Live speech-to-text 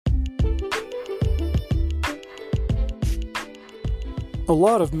A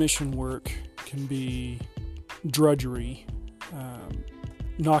lot of mission work can be drudgery.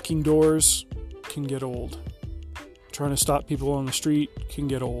 Knocking doors can get old. Trying to stop people on the street can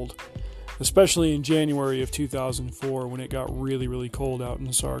get old. Especially in January of 2004 when it got really, really cold out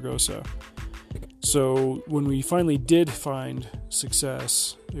in Saragossa. So when we finally did find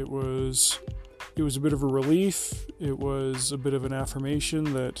success, it was a bit of a relief. It was a bit of an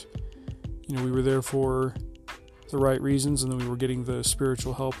affirmation that, we were there for the right reasons and that we were getting the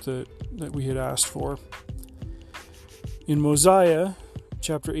spiritual help that we had asked for. In Mosiah,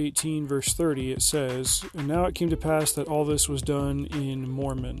 chapter 18, verse 30, it says, "And now it came to pass that all this was done in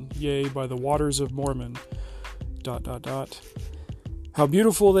Mormon, yea, by the waters of Mormon, ... How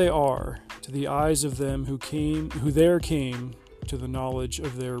beautiful they are to the eyes of them who there came to the knowledge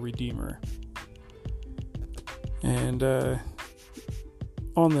of their Redeemer." And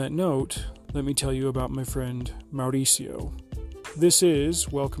on that note, let me tell you about my friend Mauricio. This is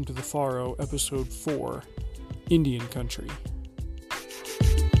Welcome to the Faro, episode 4, Indian Country.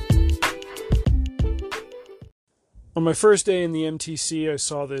 On my first day in the MTC, I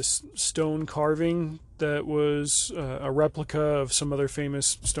saw this stone carving that was a replica of some other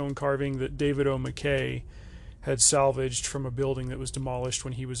famous stone carving that David O. McKay had salvaged from a building that was demolished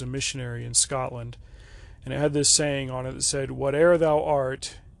when he was a missionary in Scotland. And it had this saying on it that said, "Whate'er thou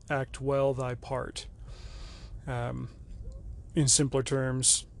art, act well thy part." In simpler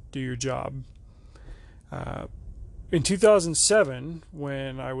terms, do your job. In 2007,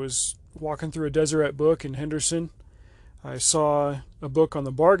 when I was walking through a Deseret book in Henderson, I saw a book on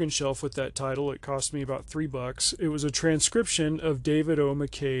the bargain shelf with that title. It cost me about $3. It was a transcription of David O.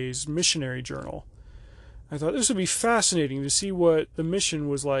 McKay's missionary journal. I thought this would be fascinating to see what the mission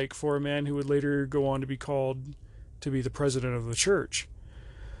was like for a man who would later go on to be called to be the president of the church.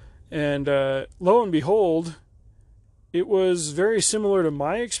 And lo and behold, it was very similar to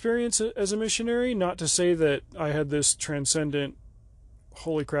my experience as a missionary. Not to say that I had this transcendent,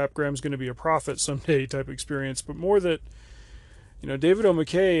 holy crap, Graham's going to be a prophet someday type experience, but more that, David O.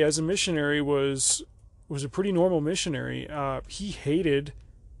 McKay as a missionary was a pretty normal missionary. He hated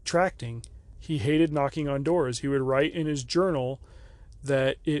tracting. He hated knocking on doors. He would write in his journal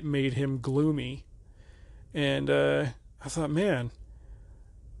that it made him gloomy. And I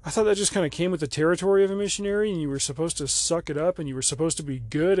thought that just kind of came with the territory of a missionary, and you were supposed to suck it up, and you were supposed to be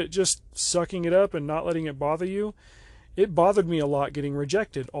good at just sucking it up and not letting it bother you. It bothered me a lot getting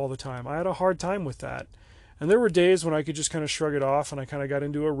rejected all the time. I had a hard time with that. And there were days when I could just kind of shrug it off, and I kind of got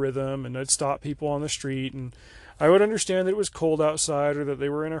into a rhythm, and I'd stop people on the street, and I would understand that it was cold outside or that they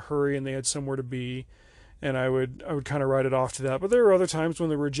were in a hurry and they had somewhere to be, and I would kind of write it off to that. But there were other times when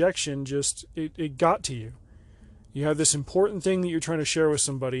the rejection just, it got to you. You have this important thing that you're trying to share with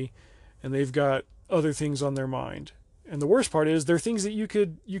somebody, and they've got other things on their mind. And the worst part is, they're things that you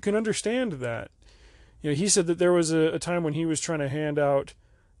can understand that. He said that there was a time when he was trying to hand out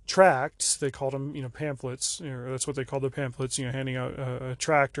tracts. They called them, pamphlets. That's what they called the pamphlets, handing out a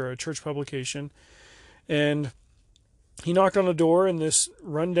tract or a church publication. And he knocked on a door in this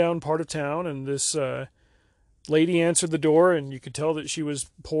rundown part of town, and this lady answered the door, and you could tell that she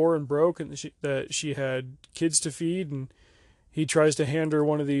was poor and broke, and that she had kids to feed. And he tries to hand her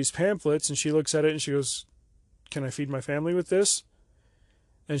one of these pamphlets, and she looks at it and she goes, "Can I feed my family with this?"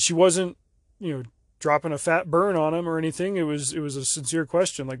 And she wasn't, dropping a fat burn on him or anything. It was a sincere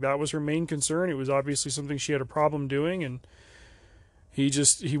question. Like, that was her main concern. It was obviously something she had a problem doing, and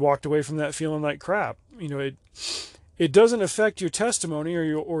he walked away from that feeling like crap. It doesn't affect your testimony or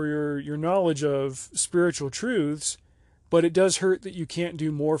your knowledge of spiritual truths, but it does hurt that you can't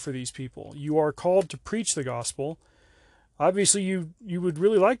do more for these people. You are called to preach the gospel. Obviously, you would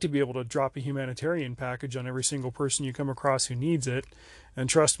really like to be able to drop a humanitarian package on every single person you come across who needs it. And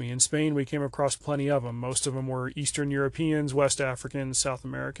trust me, in Spain, we came across plenty of them. Most of them were Eastern Europeans, West Africans, South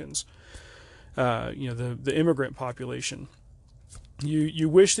Americans, the immigrant population. You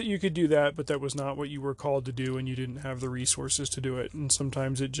wish that you could do that, but that was not what you were called to do, and you didn't have the resources to do it. And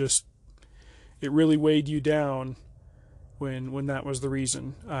sometimes it really weighed you down when that was the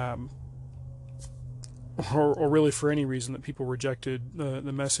reason. Or really for any reason that people rejected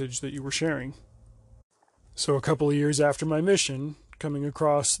the message that you were sharing. So a couple of years after my mission, coming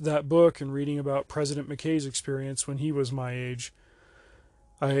across that book and reading about President McKay's experience when he was my age,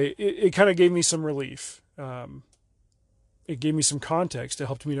 it kind of gave me some relief. It gave me some context. It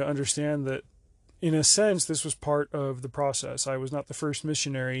helped me to understand that, in a sense, this was part of the process. I was not the first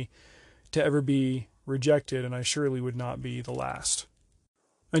missionary to ever be rejected, and I surely would not be the last.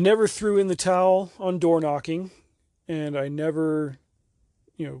 I never threw in the towel on door knocking, and I never,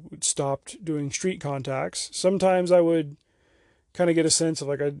 stopped doing street contacts. Sometimes I would kind of get a sense of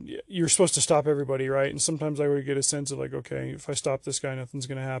like, you're supposed to stop everybody, right? And sometimes I would get a sense of like, okay, if I stop this guy, nothing's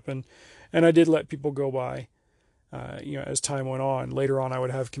going to happen. And I did let people go by, as time went on. Later on, I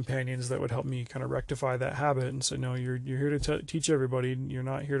would have companions that would help me kind of rectify that habit and say, no, you're here to teach everybody. You're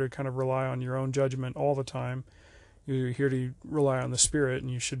not here to kind of rely on your own judgment all the time. You're here to rely on the Spirit,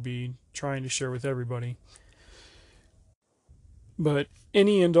 and you should be trying to share with everybody. But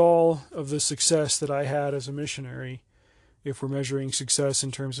any and all of the success that I had as a missionary, if we're measuring success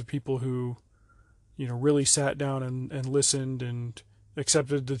in terms of people who, really sat down and listened and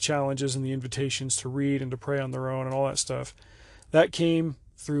accepted the challenges and the invitations to read and to pray on their own and all that stuff, that came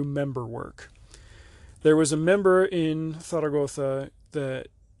through member work. There was a member in Zaragoza that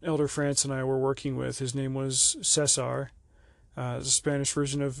Elder France and I were working with. His name was Cesar, the Spanish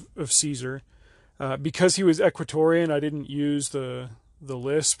version of Caesar. Because he was Ecuadorian, I didn't use the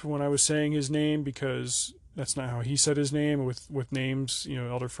lisp when I was saying his name, because that's not how he said his name. With names,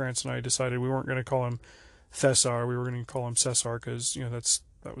 Elder France and I decided we weren't going to call him Cesar. We were going to call him Cesar because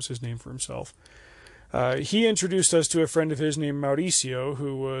that was his name for himself. He introduced us to a friend of his named Mauricio,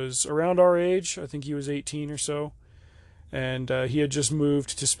 who was around our age. I think he was 18 or so, and he had just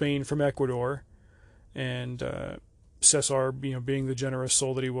moved to Spain from Ecuador. And Cesar, being the generous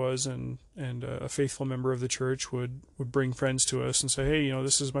soul that he was, and a faithful member of the church, would bring friends to us and say, hey,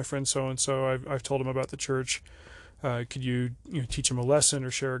 this is my friend so and so. I've told him about the church. Could you teach him a lesson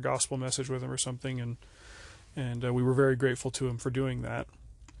or share a gospel message with him or something? And we were very grateful to him for doing that.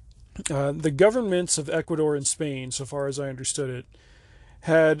 The governments of Ecuador and Spain, so far as I understood it,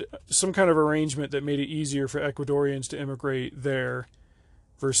 had some kind of arrangement that made it easier for Ecuadorians to immigrate there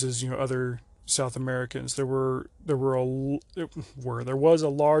versus other South Americans. There was a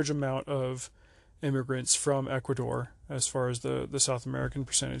large amount of immigrants from Ecuador as far as the South American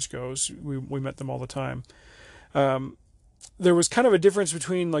percentage goes. We met them all the time. There was kind of a difference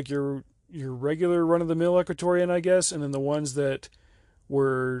between like your regular run-of-the-mill Ecuadorian, I guess, and then the ones that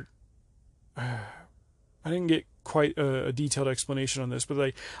were I didn't get quite a detailed explanation on this,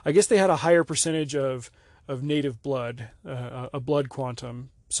 but I guess they had a higher percentage of native blood, a blood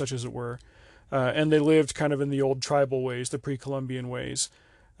quantum, such as it were. And they lived kind of in the old tribal ways, the pre-Columbian ways.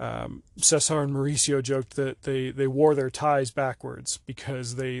 Cesar and Mauricio joked that they wore their ties backwards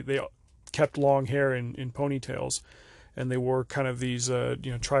because they kept long hair in ponytails, and they wore kind of these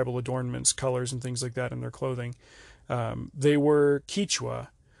tribal adornments, colors and things like that in their clothing. They were Quechua.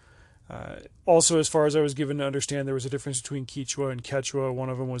 Also, as far as I was given to understand, there was a difference between Quechua and Quechua. One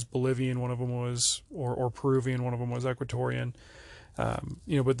of them was Bolivian, one of them was or Peruvian, one of them was Ecuadorian.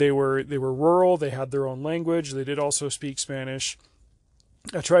 But they were rural. They had their own language. They did also speak Spanish.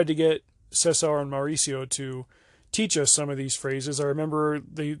 I tried to get Cesar and Mauricio to teach us some of these phrases. I remember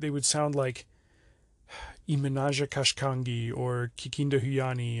they would sound like Imenaja Kashkangi or Kikinda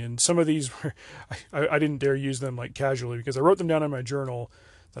Huyani, and some of these were I didn't dare use them like casually because I wrote them down in my journal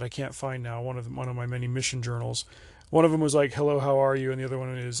that I can't find now. One of my many mission journals. One of them was like, hello, how are you? And the other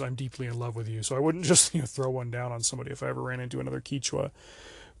one is, I'm deeply in love with you. So I wouldn't just throw one down on somebody if I ever ran into another Quechua.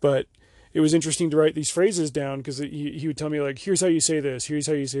 But it was interesting to write these phrases down because he would tell me, like, here's how you say this, here's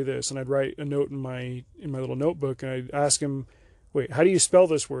how you say this. And I'd write a note in my little notebook, and I'd ask him, wait, how do you spell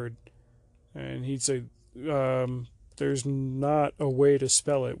this word? And he'd say, there's not a way to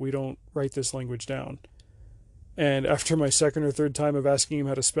spell it. We don't write this language down. And after my second or third time of asking him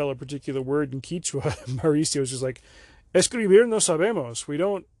how to spell a particular word in Quechua, Mauricio was just like, escribir no sabemos. We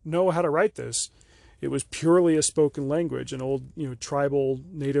don't know how to write this. It was purely a spoken language, an old, tribal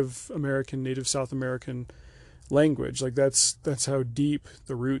Native American, Native South American language. Like that's how deep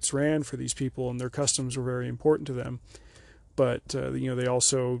the roots ran for these people, and their customs were very important to them. But, they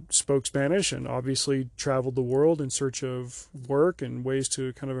also spoke Spanish and obviously traveled the world in search of work and ways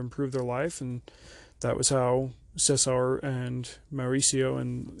to kind of improve their life. And that was how Cesar and Mauricio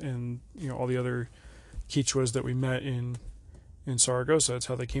and all the other Quechuas that we met in Zaragoza, that's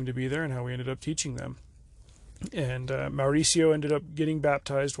how they came to be there and how we ended up teaching them. And Mauricio ended up getting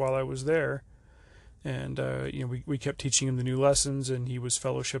baptized while I was there. And, we kept teaching him the new lessons, and he was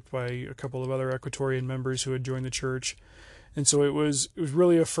fellowshipped by a couple of other Ecuadorian members who had joined the church. And so it was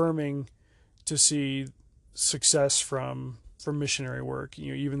really affirming to see success from missionary work,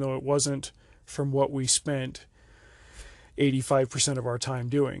 even though it wasn't from what we spent 85% of our time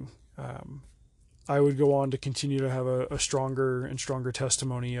doing. I would go on to continue to have a stronger and stronger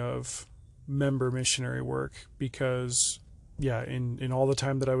testimony of member missionary work because, in all the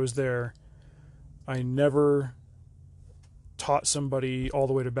time that I was there, I never taught somebody all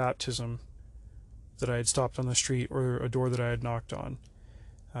the way to baptism that I had stopped on the street or a door that I had knocked on.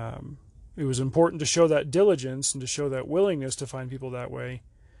 it was important to show that diligence and to show that willingness to find people that way.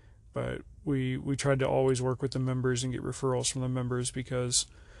 But we tried to always work with the members and get referrals from the members, because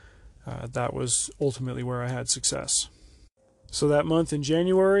that was ultimately where I had success. So that month in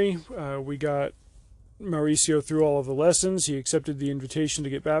January, we got Mauricio through all of the lessons. He accepted the invitation to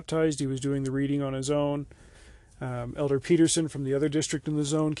get baptized. He was doing the reading on his own. Elder Peterson from the other district in the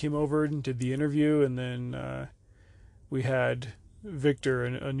zone came over and did the interview, and then we had Victor,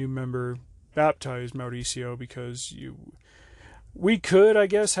 a new member, baptize Mauricio, because we could, I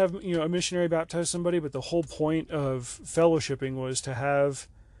guess, have a missionary baptize somebody, but the whole point of fellowshipping was to have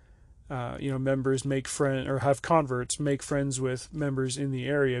members make friends, or have converts make friends with members in the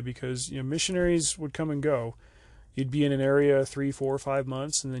area, because missionaries would come and go. You'd be in an area 3, 4, 5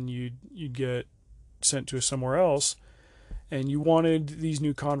 months, and then you'd get sent to somewhere else, and you wanted these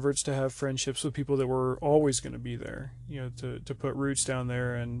new converts to have friendships with people that were always going to be there, to put roots down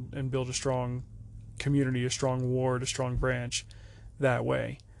there and build a strong community, a strong ward, a strong branch that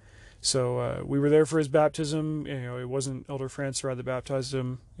way. So we were there for his baptism. It wasn't Elder Francois that baptized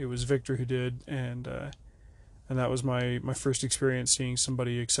him; it was Victor who did, and that was my first experience seeing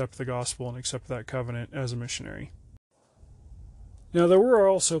somebody accept the gospel and accept that covenant as a missionary. Now, there were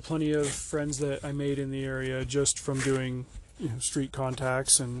also plenty of friends that I made in the area just from doing street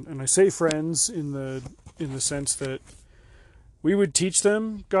contacts, and I say friends in the sense that we would teach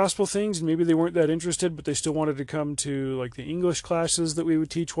them gospel things, and maybe they weren't that interested, but they still wanted to come to like the English classes that we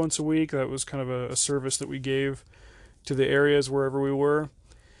would teach once a week. That was kind of a service that we gave to the areas wherever we were.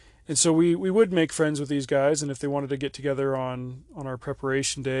 And so we would make friends with these guys, and if they wanted to get together on our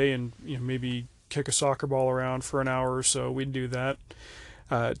preparation day and maybe kick a soccer ball around for an hour or so, we'd do that.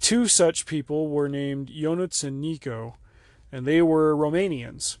 2 such people were named Ionuț and Nico, and they were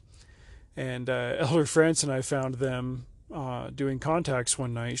Romanians. And Elder France and I found them doing contacts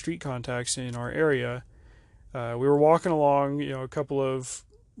one night, street contacts in our area. We were walking along, a couple of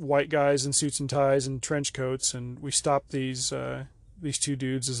white guys in suits and ties and trench coats, and we stopped these 2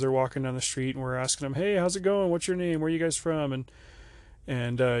 dudes as they're walking down the street, and we're asking them, "Hey, how's it going? What's your name? Where are you guys from?" And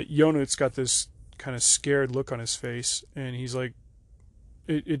Ionuț got this kind of scared look on his face, and he's like,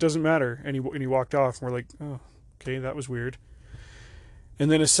 it doesn't matter, and he walked off, and we're like, oh, okay, that was weird.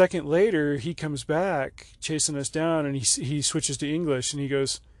 And then a second later, he comes back chasing us down, and he switches to English, and he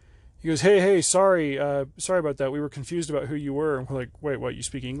goes, hey, sorry about that, we were confused about who you were. And we're like, wait, what, you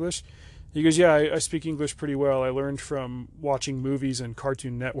speak English? He goes, yeah, I speak English pretty well, I learned from watching movies and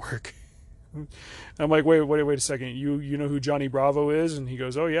Cartoon Network. I'm like, wait a second. You know who Johnny Bravo is? And he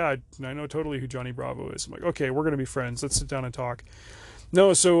goes, oh yeah, I know totally who Johnny Bravo is. I'm like, okay, we're gonna be friends. Let's sit down and talk.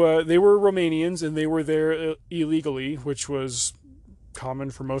 No, so they were Romanians, and they were there illegally, which was common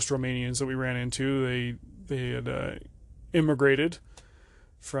for most Romanians that we ran into. They had immigrated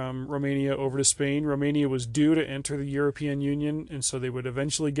from Romania over to Spain. Romania was due to enter the European Union, and so they would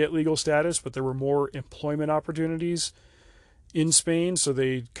eventually get legal status, but there were more employment opportunities in Spain, so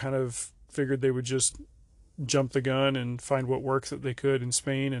they kind of figured they would just jump the gun and find what work that they could in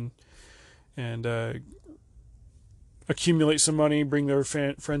Spain and accumulate some money, bring their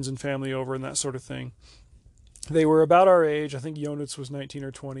friends and family over, and that sort of thing. They were about our age. I think Ionuț was 19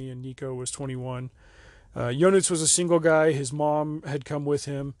 or 20 and Nico was 21. Ionuț was a single guy. His mom had come with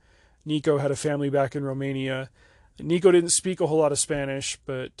him. Nico had a family back in Romania. Nico didn't speak a whole lot of Spanish,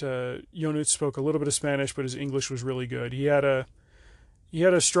 but Ionuț spoke a little bit of Spanish, but his English was really good. He had a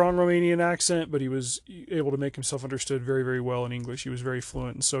strong Romanian accent, but he was able to make himself understood very, very well in English. He was very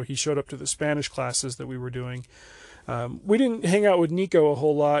fluent, and so he showed up to the Spanish classes that we were doing. We didn't hang out with Nico a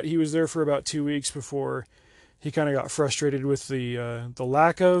whole lot. He was there for about 2 weeks before he kind of got frustrated with the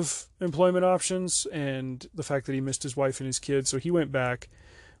lack of employment options and the fact that he missed his wife and his kids, so he went back.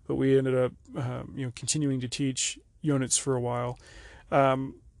 But we ended up, continuing to teach Ionuț for a while.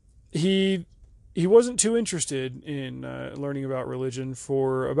 He wasn't too interested in learning about religion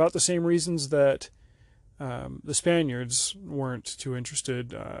for about the same reasons that the Spaniards weren't too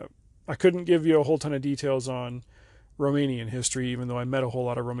interested. I couldn't give you a whole ton of details on Romanian history, even though I met a whole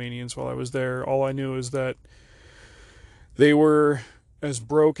lot of Romanians while I was there. All I knew is that they were as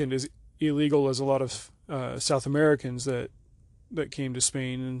broke and as illegal as a lot of South Americans that came to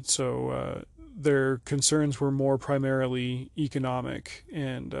Spain, and so their concerns were more primarily economic,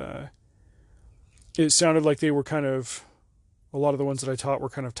 and it sounded like they were a lot of the ones that I taught were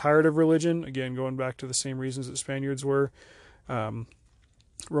kind of tired of religion, again going back to the same reasons that Spaniards were.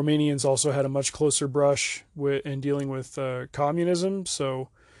 Romanians also had a much closer brush in dealing with communism, so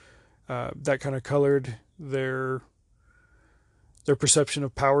that kind of colored their perception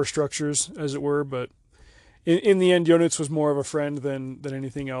of power structures, as it were. But in the end, Jonitz was more of a friend than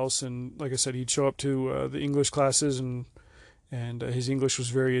anything else. And like I said, he'd show up to the English classes, and his English was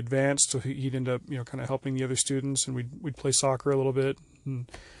very advanced, so he'd end up kind of helping the other students, and we'd play soccer a little bit.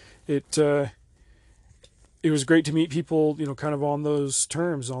 And it was great to meet people kind of on those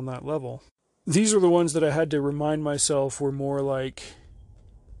terms, on that level. These are the ones that I had to remind myself were more like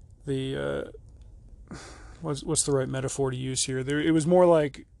the what's the right metaphor to use here? It was more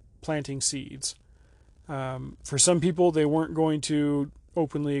like planting seeds. For some people, they weren't going to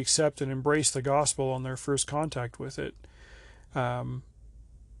openly accept and embrace the gospel on their first contact with it.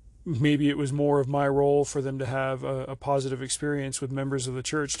 Maybe it was more of my role for them to have a positive experience with members of the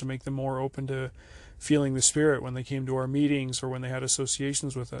church, to make them more open to feeling the Spirit when they came to our meetings or when they had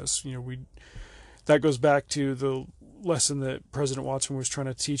associations with us. That goes back to the lesson that President Watson was trying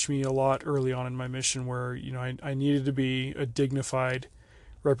to teach me a lot early on in my mission, where I needed to be a dignified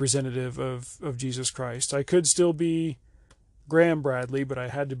representative of Jesus Christ. I could still be Graham Bradley, but I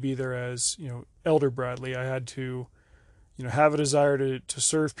had to be there as Elder Bradley. I had to have a desire to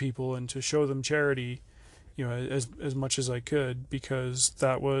serve people and to show them charity as much as I could, because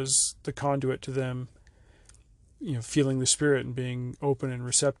that was the conduit to them feeling the Spirit and being open and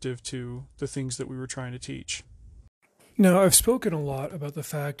receptive to the things that we were trying to teach. Now, I've spoken a lot about the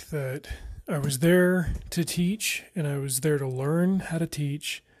fact that I was there to teach and I was there to learn how to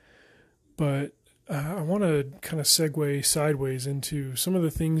teach, but I want to kind of segue sideways into some of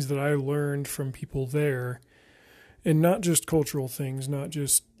the things that I learned from people there, and not just cultural things, not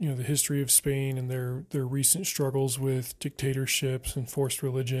just the history of Spain and their recent struggles with dictatorships and forced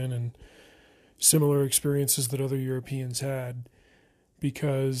religion and similar experiences that other Europeans had,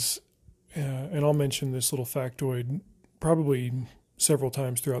 because, and I'll mention this little factoid probably several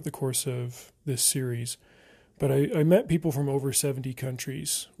times throughout the course of this series, but I met people from over 70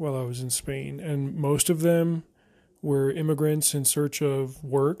 countries while I was in Spain, and most of them were immigrants in search of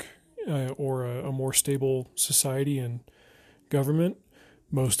work or a more stable society and government.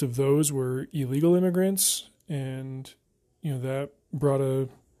 Most of those were illegal immigrants, and that brought a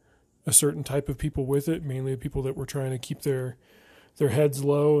certain type of people with it, mainly people that were trying to keep their heads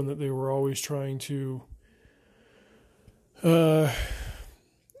low, and that they were always trying to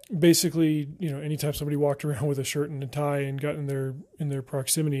basically, anytime somebody walked around with a shirt and a tie and got in their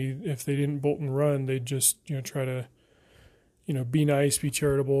proximity, if they didn't bolt and run, they'd just try to be nice, be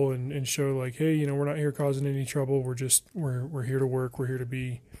charitable, and show like, hey, we're not here causing any trouble. We're here to work. We're here to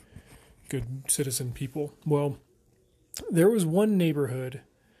be good citizen people. Well, there was one neighborhood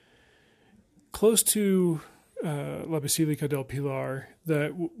close to La Basilica del Pilar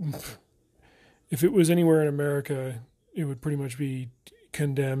that, if it was anywhere in America, it would pretty much be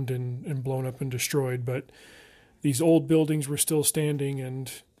condemned and blown up and destroyed. But these old buildings were still standing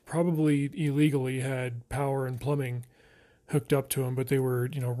and probably illegally had power and plumbing hooked up to them, but they were,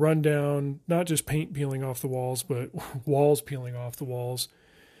 run down, not just paint peeling off the walls, but walls peeling off the walls.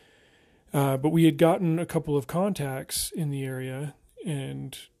 But we had gotten a couple of contacts in the area,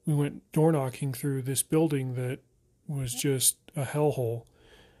 and we went door knocking through this building that was just a hellhole.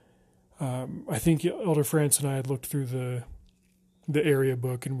 I think Elder France and I had looked through the area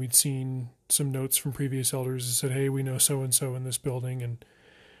book, and we'd seen some notes from previous elders that said, hey, we know so-and-so in this building, and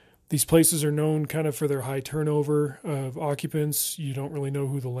these places are known kind of for their high turnover of occupants. You don't really know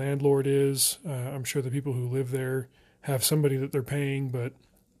who the landlord is. I'm sure the people who live there have somebody that they're paying, but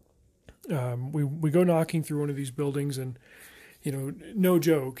we go knocking through one of these buildings, and no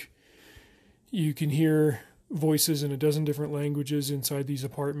joke, you can hear voices in a dozen different languages inside these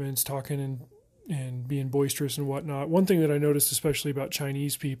apartments talking and being boisterous and whatnot. One thing that I noticed especially about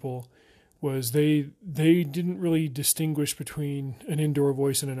Chinese people was they didn't really distinguish between an indoor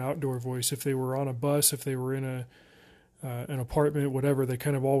voice and an outdoor voice. If they were on a bus, if they were in an apartment, whatever, they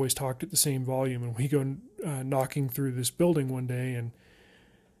kind of always talked at the same volume. And we go knocking through this building one day, and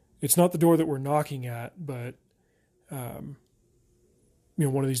it's not the door that we're knocking at, but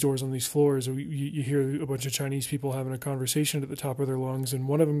one of these doors on these floors, you hear a bunch of Chinese people having a conversation at the top of their lungs, and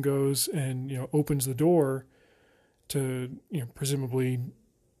one of them goes and opens the door to presumably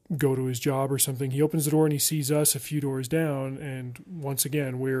go to his job or something. He opens the door and he sees us a few doors down, and once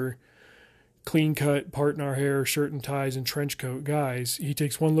again, we're clean cut, part in our hair, shirt and ties and trench coat guys. He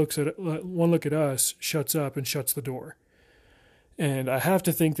takes one look at us, shuts up, and shuts the door. And I have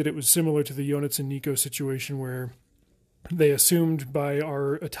to think that it was similar to the Jonitz and Nico situation, where they assumed by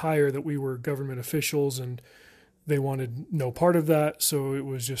our attire that we were government officials, and they wanted no part of that. So it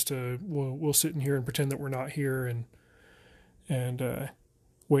was just we'll sit in here and pretend that we're not here, and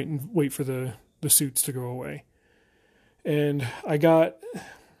wait for the suits to go away. And I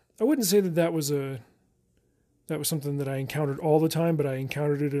wouldn't say that was a That was something that I encountered all the time, but I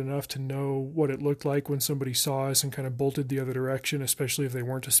encountered it enough to know what it looked like when somebody saw us and kind of bolted the other direction, especially if they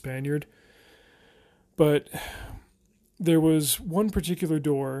weren't a Spaniard. But there was one particular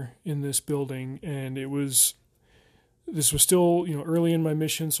door in this building, and this was still, early in my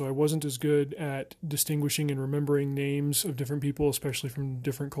mission, so I wasn't as good at distinguishing and remembering names of different people, especially from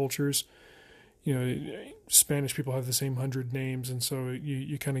different cultures. Spanish people have the same 100 names, and so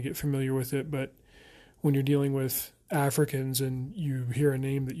you kind of get familiar with it. But when you're dealing with Africans and you hear a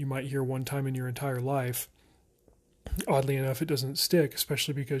name that you might hear one time in your entire life, oddly enough, it doesn't stick,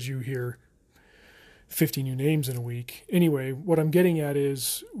 especially because you hear 50 new names in a week. Anyway, what I'm getting at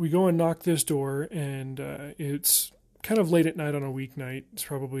is we go and knock this door, and it's kind of late at night on a weeknight. It's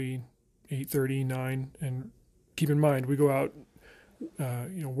probably 8:30, 9, and keep in mind, we go out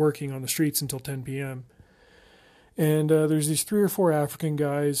working on the streets until 10 p.m. And there's these 3 or 4 African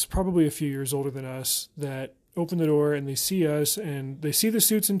guys, probably a few years older than us, that open the door and they see us, and they see the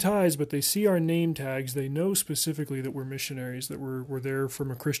suits and ties, but they see our name tags. They know specifically that we're missionaries, that we're there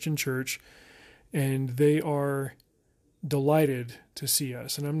from a Christian church, and they are delighted to see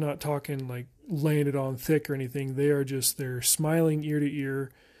us. And I'm not talking like laying it on thick or anything. They're smiling ear to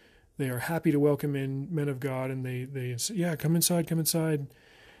ear. They are happy to welcome in men of God, and they say, yeah, come inside, come inside.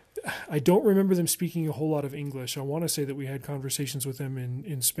 I don't remember them speaking a whole lot of English. I want to say that we had conversations with them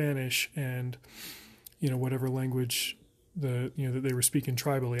in Spanish and, whatever language that they were speaking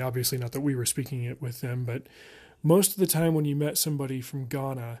tribally. Obviously not that we were speaking it with them, but most of the time when you met somebody from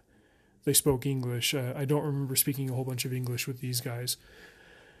Ghana, they spoke English. I don't remember speaking a whole bunch of English with these guys.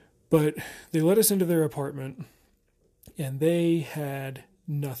 But they let us into their apartment, and they had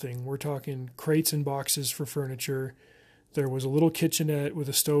nothing. We're talking crates and boxes for furniture. There was a little kitchenette with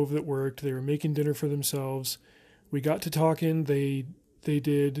a stove that worked. They were making dinner for themselves. We got to talking. They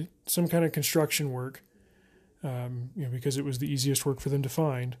did some kind of construction work, because it was the easiest work for them to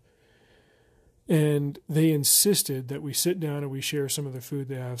find. And they insisted that we sit down and we share some of the food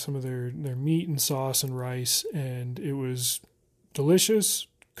they have, some of their meat and sauce and rice. And it was delicious.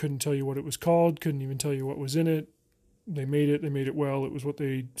 Couldn't tell you what it was called. Couldn't even tell you what was in it. They made it. They made it well. It was what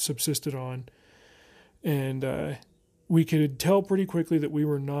they subsisted on. And we could tell pretty quickly that we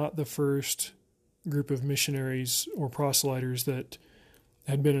were not the first group of missionaries or proselyters that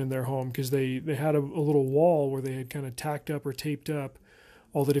had been in their home, because they had a little wall where they had kind of tacked up or taped up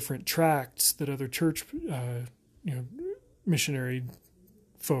all the different tracts that other church, missionary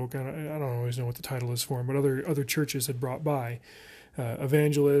folk, I don't always know what the title is for them, but other churches had brought by.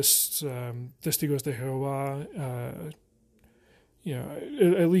 Evangelists, Testigos de Jehová,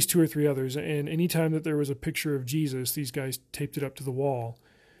 at least 2 or 3 others. And anytime that there was a picture of Jesus, these guys taped it up to the wall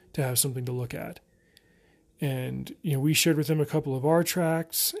to have something to look at. And, we shared with them a couple of our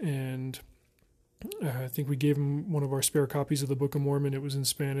tracts, and I think we gave them one of our spare copies of the Book of Mormon. It was in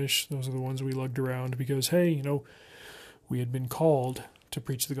Spanish. Those are the ones we lugged around because, hey, we had been called to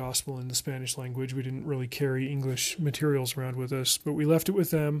preach the gospel in the Spanish language. We didn't really carry English materials around with us, but we left it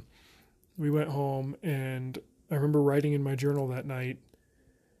with them. We went home, and I remember writing in my journal that night,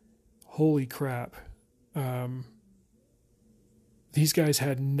 holy crap, these guys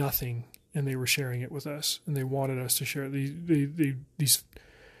had nothing, and they were sharing it with us, and they wanted us to share it. These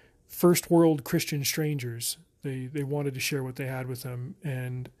first world Christian strangers, they wanted to share what they had with them.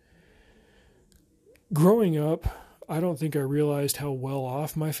 And growing up, I don't think I realized how well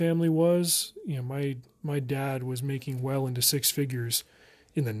off my family was. My dad was making well into 6 figures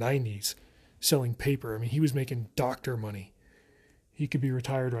in the 90s selling paper. I mean, he was making doctor money. He could be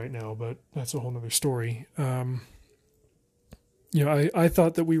retired right now, but that's a whole nother story. I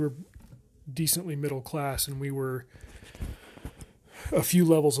thought that we were decently middle class, and we were a few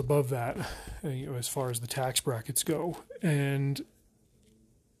levels above that, as far as the tax brackets go. And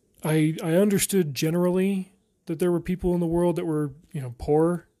I understood generally that there were people in the world that were,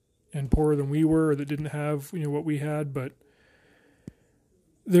 poor and poorer than we were, or that didn't have, what we had. But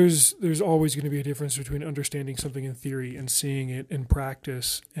there's always going to be a difference between understanding something in theory and seeing it in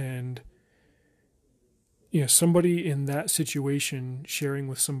practice. And, somebody in that situation sharing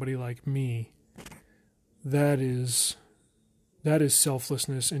with somebody like me, that is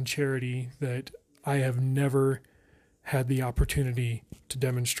selflessness and charity that I have never had the opportunity to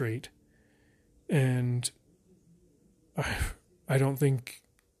demonstrate. And I don't think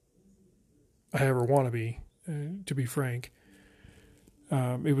I ever want to be frank.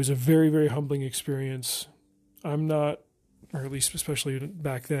 It was a very, very humbling experience. I'm not, or at least especially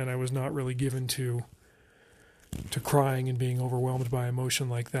back then, I was not really given to crying and being overwhelmed by emotion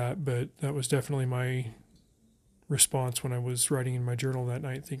like that, but that was definitely my response when I was writing in my journal that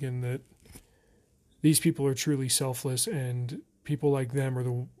night, thinking that these people are truly selfless, and people like them are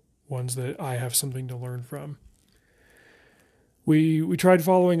the ones that I have something to learn from. We tried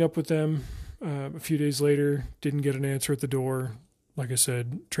following up with them a few days later, didn't get an answer at the door. Like I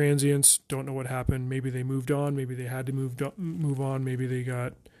said, transients, don't know what happened. Maybe they moved on, maybe they had to move on, maybe they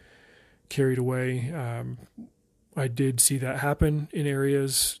got carried away. I did see that happen in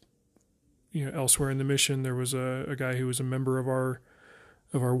areas, elsewhere in the mission. There was a guy who was a member of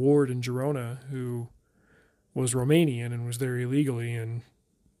our ward in Girona who was Romanian and was there illegally, and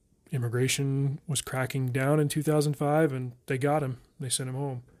immigration was cracking down in 2005, and they got him. They sent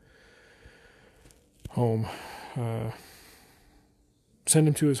him home. Send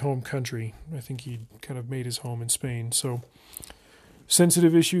him to his home country. I think he'd kind of made his home in Spain. So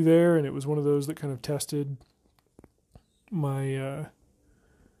sensitive issue there, and it was one of those that kind of tested my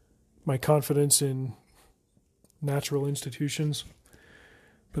my confidence in natural institutions.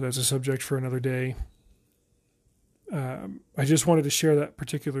 But that's a subject for another day. I just wanted to share that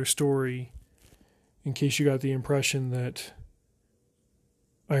particular story in case you got the impression that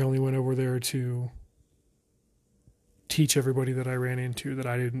I only went over there to teach everybody that I ran into,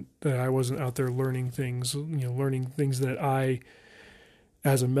 that I wasn't out there learning things that I,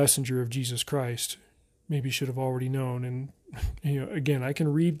 as a messenger of Jesus Christ, maybe should have already known. And, again, I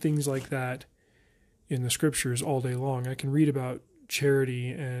can read things like that in the scriptures all day long. I can read about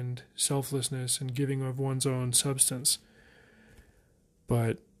charity and selflessness and giving of one's own substance.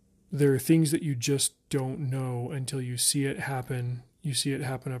 But there are things that you just don't know until you see it happen. You see it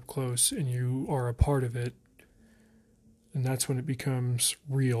happen up close and you are a part of it. And that's when it becomes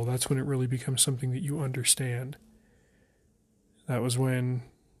real. That's when it really becomes something that you understand. That was when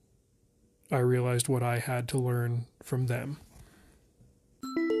I realized what I had to learn from them.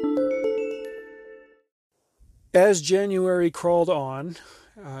 As January crawled on,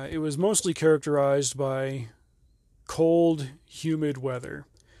 it was mostly characterized by cold, humid weather.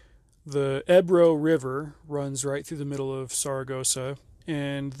 The Ebro River runs right through the middle of Saragossa,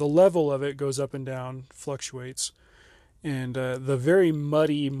 and the level of it goes up and down, fluctuates. And the very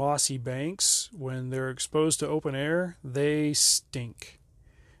muddy, mossy banks, when they're exposed to open air, they stink.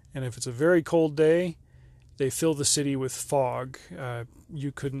 And if it's a very cold day, they fill the city with fog.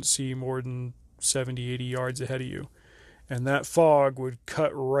 You couldn't see more than 70, 80 yards ahead of you. And that fog would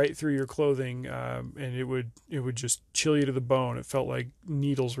cut right through your clothing, and it would just chill you to the bone. It felt like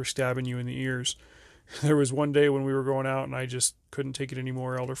needles were stabbing you in the ears. There was one day when we were going out, and I just couldn't take it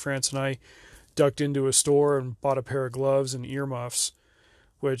anymore. Elder France and I ducked into a store and bought a pair of gloves and earmuffs,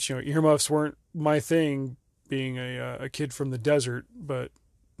 which, earmuffs weren't my thing being a kid from the desert, but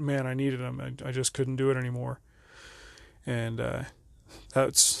man, I needed them. I just couldn't do it anymore. And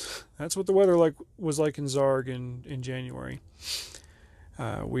that's what the weather was like in Zarg in January.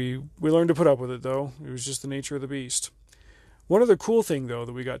 We learned to put up with it, though. It was just the nature of the beast. One other cool thing, though,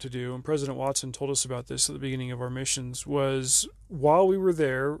 that we got to do, and President Watson told us about this at the beginning of our missions, was while we were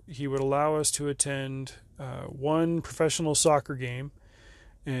there, he would allow us to attend one professional soccer game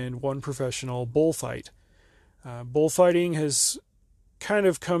and one professional bullfight. Bullfighting has kind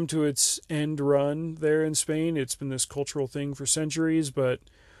of come to its end run there in Spain. It's been this cultural thing for centuries, but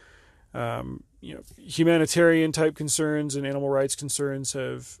humanitarian type concerns and animal rights concerns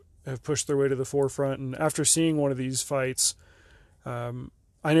have pushed their way to the forefront. And after seeing one of these fights, I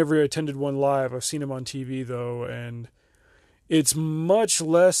never attended one live. I've seen them on TV though, and it's much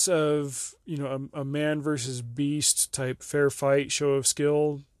less of a man versus beast type fair fight, show of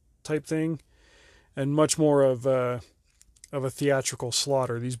skill type thing, and much more of a theatrical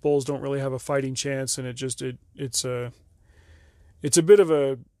slaughter. These bulls don't really have a fighting chance, and it's a bit of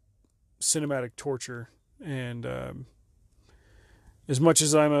a cinematic torture. And as much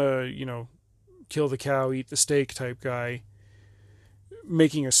as I'm a kill the cow, eat the steak type guy,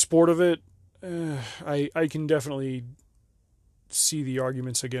 making a sport of it, I can definitely see the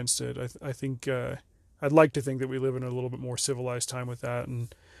arguments against it. I think I'd like to think that we live in a little bit more civilized time with that,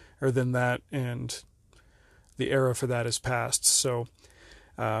 than that, and the era for that is past. So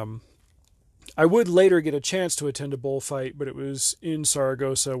I would later get a chance to attend a bullfight, but it was in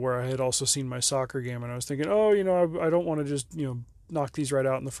Saragossa, where I had also seen my soccer game, and I was thinking, I don't want to just knock these right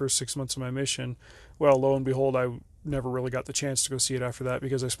out in the first 6 months of my mission. Well, lo and behold, I never really got the chance to go see it after that,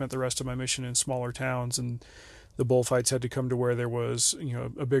 because I spent the rest of my mission in smaller towns, and the bullfights had to come to where there was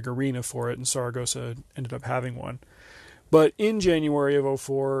a big arena for it, and Saragossa ended up having one. But in January of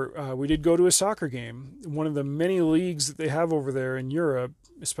 2004, we did go to a soccer game. One of the many leagues that they have over there in Europe,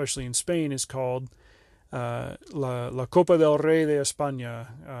 especially in Spain, is called La Copa del Rey de España,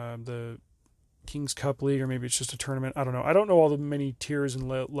 the King's Cup League, or maybe it's just a tournament. I don't know. I don't know all the many tiers and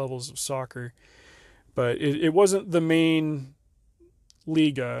levels of soccer. But it wasn't the main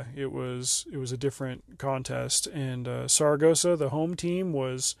Liga. It was a different contest, and Saragossa, the home team,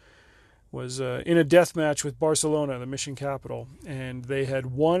 was in a death match with Barcelona, the mission capital, and they had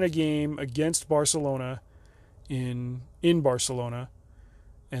won a game against Barcelona in Barcelona,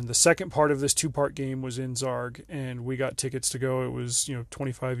 and the second part of this two-part game was in Zarg, and we got tickets to go. It was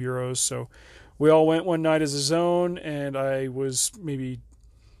 25 euros, so we all went one night as a zone, and I was maybe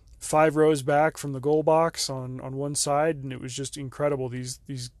 5 rows back from the goal box on one side, and it was just incredible.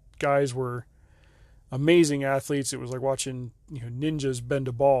 These guys were amazing athletes. It was like watching ninjas bend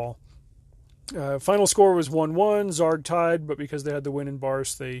a ball. Final score was 1-1. Zarg tied, but because they had the win in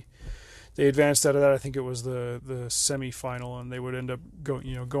Barce, they advanced out of that. I think it was the semi-final, and they would end up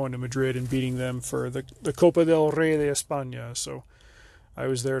going to Madrid and beating them for the Copa del Rey de España. So I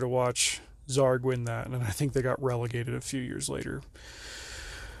was there to watch Zarg win that, and I think they got relegated a few years later.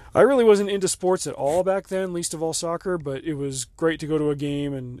 I really wasn't into sports at all back then, least of all soccer, but it was great to go to a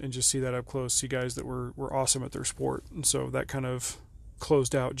game and just see that up close, see guys that were awesome at their sport. And so that kind of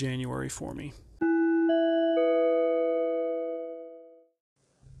closed out January for me.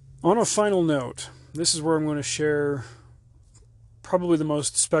 On a final note, this is where I'm going to share probably the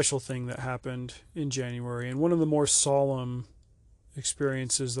most special thing that happened in January, and one of the more solemn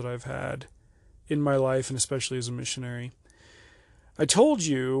experiences that I've had in my life, and especially as a missionary. I told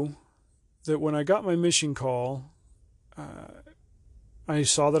you that when I got my mission call, I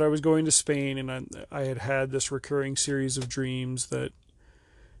saw that I was going to Spain, and I had this recurring series of dreams that,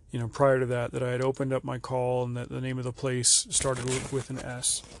 prior to that I had opened up my call, and that the name of the place started with an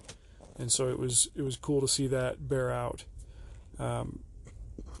S. And so it was cool to see that bear out. I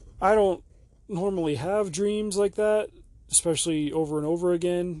don't normally have dreams like that, especially over and over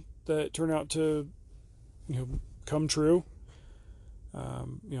again, that turn out to, come true.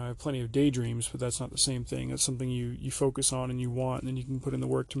 I have plenty of daydreams, but that's not the same thing. That's something you focus on and you want, and then you can put in the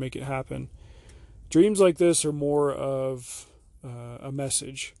work to make it happen. Dreams like this are more of a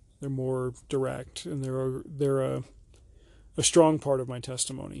message. They're more direct, and they're a strong part of my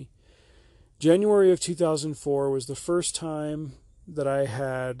testimony. January of 2004 was the first time that I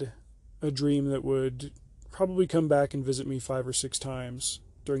had a dream that would probably come back and visit me 5 or 6 times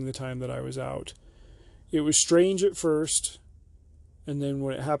during the time that I was out. It was strange at first, and then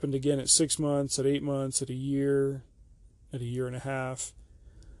when it happened again at 6 months, at 8 months, at a year and a half,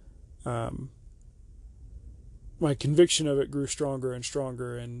 my conviction of it grew stronger and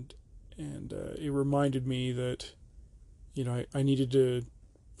stronger, and it reminded me that I needed to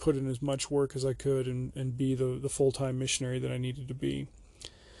put in as much work as I could and be the full-time missionary that I needed to be.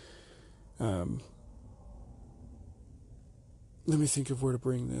 Let me think of where to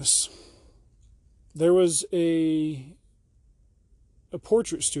bring this. There was a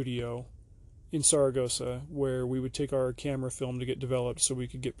portrait studio in Saragossa where we would take our camera film to get developed so we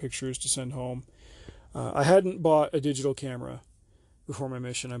could get pictures to send home. I hadn't bought a digital camera before my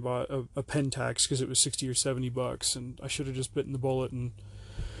mission. I bought a Pentax because it was $60 or $70, and I should have just bitten the bullet and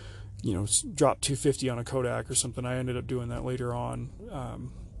dropped $250 on a Kodak or something. I ended up doing that later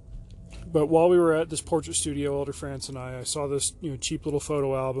on. But while we were at this portrait studio, Elder France and I saw this cheap little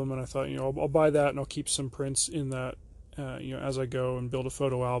photo album, and I thought I'll buy that and I'll keep some prints in that as I go and build a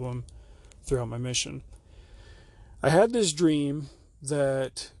photo album throughout my mission. I had this dream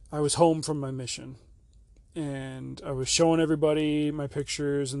that I was home from my mission, and I was showing everybody my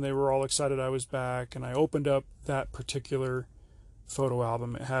pictures, and they were all excited I was back, and I opened up that particular photo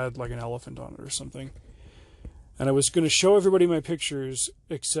album. It had like an elephant on it or something, and I was going to show everybody my pictures,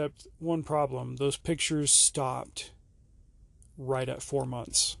 except one problem: those pictures stopped right at 4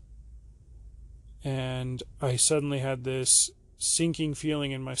 months. And I suddenly had this sinking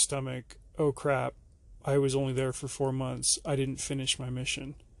feeling in my stomach. Oh crap, I was only there for 4 months. I didn't finish my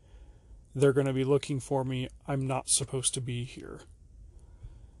mission. They're going to be looking for me. I'm not supposed to be here.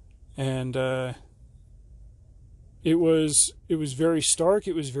 And it was very stark.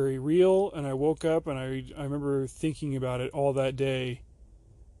 It was very real. And I woke up, and I remember thinking about it all that day.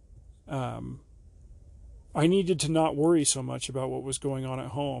 I needed to not worry so much about what was going on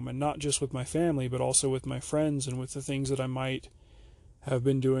at home, and not just with my family, but also with my friends and with the things that I might have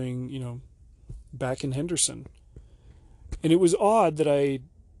been doing, back in Henderson. And it was odd that I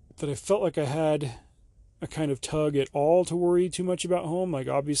felt like I had a kind of tug at all to worry too much about home. Like,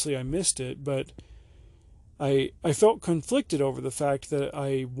 obviously I missed it, but I felt conflicted over the fact that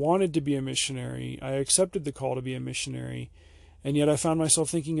I wanted to be a missionary. I accepted the call to be a missionary, and yet I found myself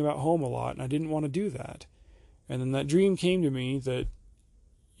thinking about home a lot, and I didn't want to do that. And then that dream came to me that,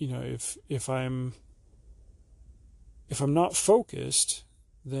 if I'm not focused,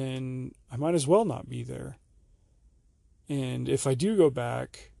 then I might as well not be there. And if I do go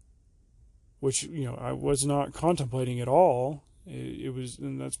back, which, I was not contemplating at all, it was,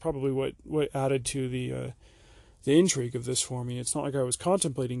 and that's probably what added to the intrigue of this for me. It's not like I was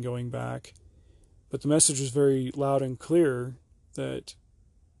contemplating going back, but the message was very loud and clear that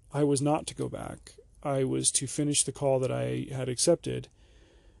I was not to go back. I was to finish the call that I had accepted,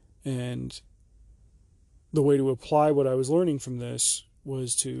 and the way to apply what I was learning from this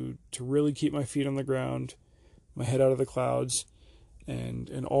was to really keep my feet on the ground, my head out of the clouds,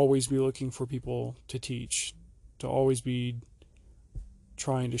 and always be looking for people to teach, to always be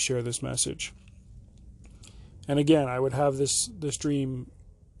trying to share this message. And again, I would have this dream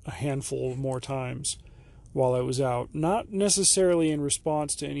a handful more times while I was out, not necessarily in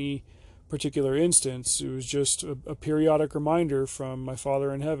response to any particular instance. It was just a periodic reminder from my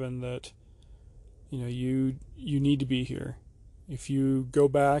Father in heaven that, you need to be here. If you go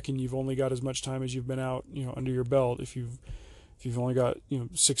back and you've only got as much time as you've been out, under your belt, if you've only got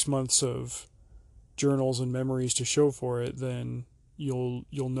 6 months of journals and memories to show for it, then you'll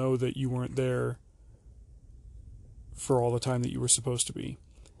know that you weren't there for all the time that you were supposed to be.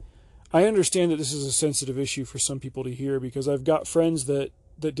 I understand that this is a sensitive issue for some people to hear, because I've got friends that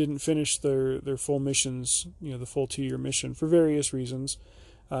didn't finish their full missions, the full 2-year mission, for various reasons.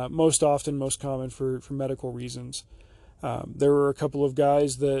 Most common for medical reasons. There were a couple of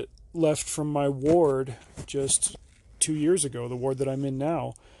guys that left from my ward just 2 years ago, the ward that I'm in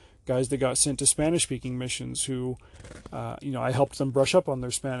now, guys that got sent to Spanish-speaking missions who, I helped them brush up on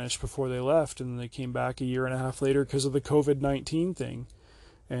their Spanish before they left, and they came back a year and a half later because of the COVID-19 thing.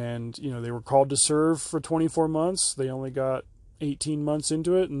 And, they were called to serve for 24 months. They only got 18 months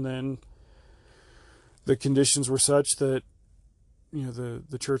into it, and then the conditions were such that,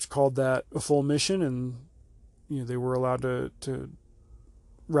 the church called that a full mission, and, they were allowed to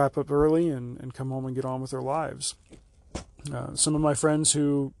wrap up early and come home and get on with their lives. Some of my friends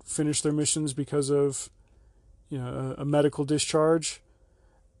who finished their missions because of, a medical discharge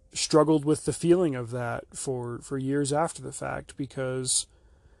struggled with the feeling of that for years after the fact, because,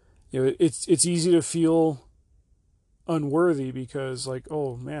 it's easy to feel unworthy because, like,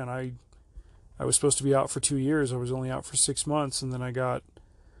 oh man, I was supposed to be out for 2 years. I was only out for 6 months, and then I got,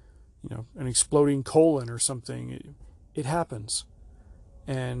 an exploding colon or something. It happens.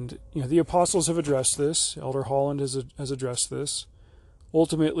 And, the apostles have addressed this. Elder Holland has addressed this.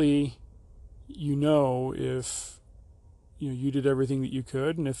 Ultimately, if, you did everything that you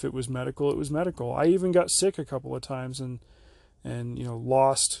could, and if it was medical, it was medical. I even got sick a couple of times and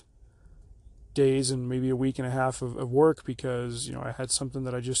lost days and maybe a week and a half of work because, I had something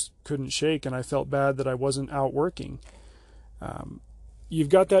that I just couldn't shake, and I felt bad that I wasn't out working. You've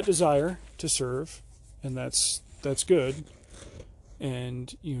got that desire to serve, and that's good.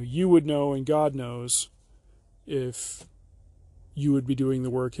 And, you would know, and God knows, if you would be doing the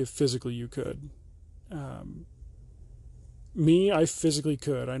work if physically you could. Me, I physically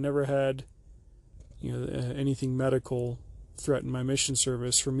could. I never had, anything medical threaten my mission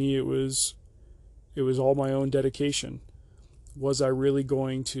service. For me, it was all my own dedication. Was I really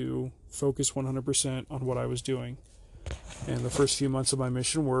going to focus 100% on what I was doing? And the first few months of my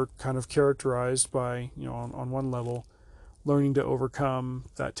mission were kind of characterized by, on one level, learning to overcome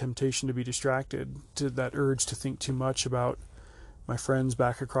that temptation to be distracted, to that urge to think too much about my friends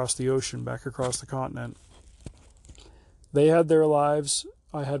back across the ocean, back across the continent. They had their lives,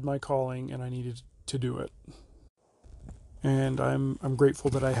 I had my calling, and I needed to do it. And I'm grateful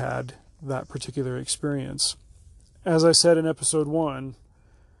that I had that particular experience. As I said in episode 1,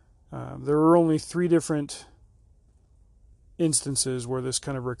 there were only 3 different instances where this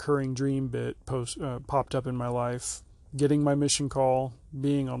kind of recurring dream bit popped up in my life. Getting my mission call,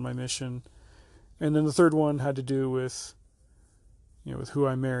 being on my mission, and then the third one had to do with, with who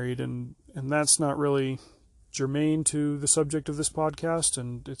I married, and that's not really germane to the subject of this podcast,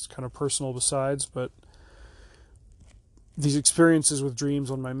 and it's kind of personal besides, but these experiences with dreams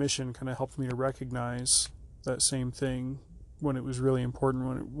on my mission kind of helped me to recognize that same thing when it was really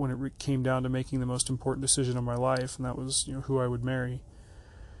important, when it came down to making the most important decision of my life, and that was, who I would marry.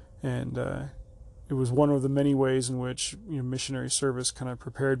 And it was one of the many ways in which missionary service kind of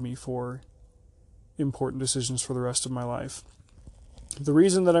prepared me for important decisions for the rest of my life. The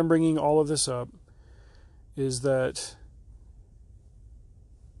reason that I'm bringing all of this up is that,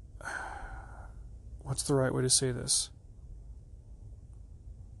 what's the right way to say this?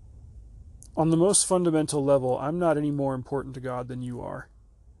 On the most fundamental level, I'm not any more important to God than you are.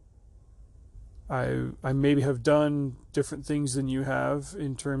 I maybe have done different things than you have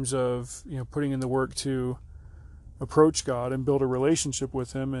in terms of, putting in the work to approach God and build a relationship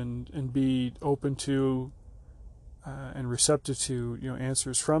with Him and be open to and receptive to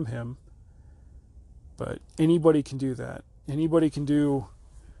answers from Him. But anybody can do that. Anybody can do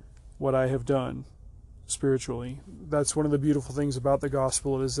what I have done spiritually. That's one of the beautiful things about the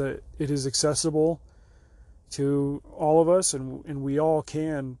gospel, is that it is accessible to all of us, and we all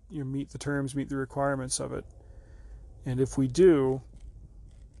can meet the terms, meet the requirements of it. And if we do,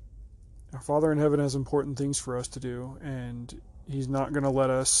 our Father in heaven has important things for us to do, and He's not going to let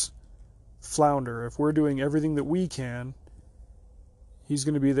us flounder. If we're doing everything that we can, He's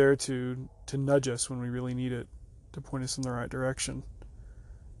going to be there to nudge us when we really need it, to point us in the right direction.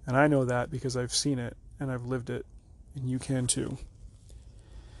 And I know that because I've seen it and I've lived it, and you can too.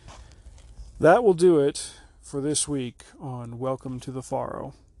 That will do it for this week on Welcome to the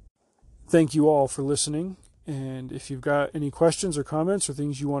Faro. Thank you all for listening, and if you've got any questions or comments or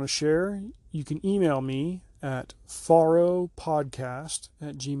things you want to share, you can email me at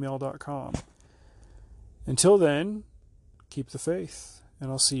faropodcast@gmail.com. Until then, keep the faith,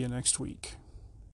 and I'll see you next week.